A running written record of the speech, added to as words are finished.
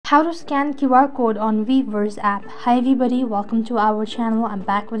How to scan QR code on Weverse app. Hi everybody, welcome to our channel. I'm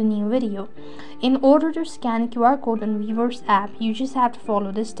back with a new video. In order to scan QR code on Weverse app, you just have to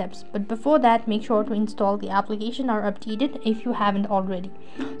follow the steps. But before that, make sure to install the application or update it if you haven't already.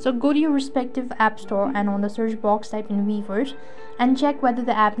 So go to your respective app store and on the search box type in Weverse and check whether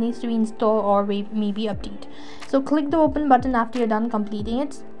the app needs to be installed or maybe update. So click the open button after you're done completing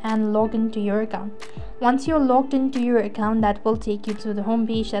it and log into your account. Once you're logged into your account, that will take you to the home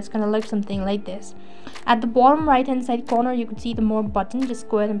page. That's going to look something like this. At the bottom right hand side corner, you could see the more button. Just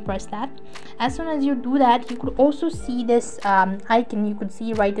go ahead and press that. As soon as you do that, you could also see this icon. You could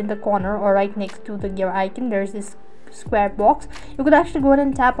see right in the corner or right next to the gear icon, there's this square box. You could actually go ahead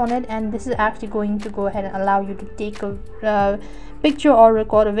and tap on it, and this is actually going to go ahead and allow you to take a picture or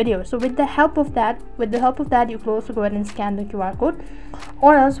record a video. So with the help of that you could also go ahead and scan the QR code,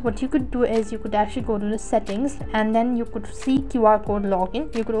 or else what you could do is you could actually go to the settings and then you could see QR code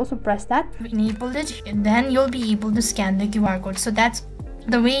login. You could also press that, enable it, and then you'll be able to scan the QR code. So that's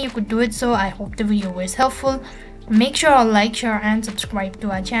the way you could do it. So I hope the video was helpful. Make sure to like, share and subscribe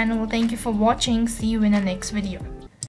to our channel. Thank you for watching. See you in the next video.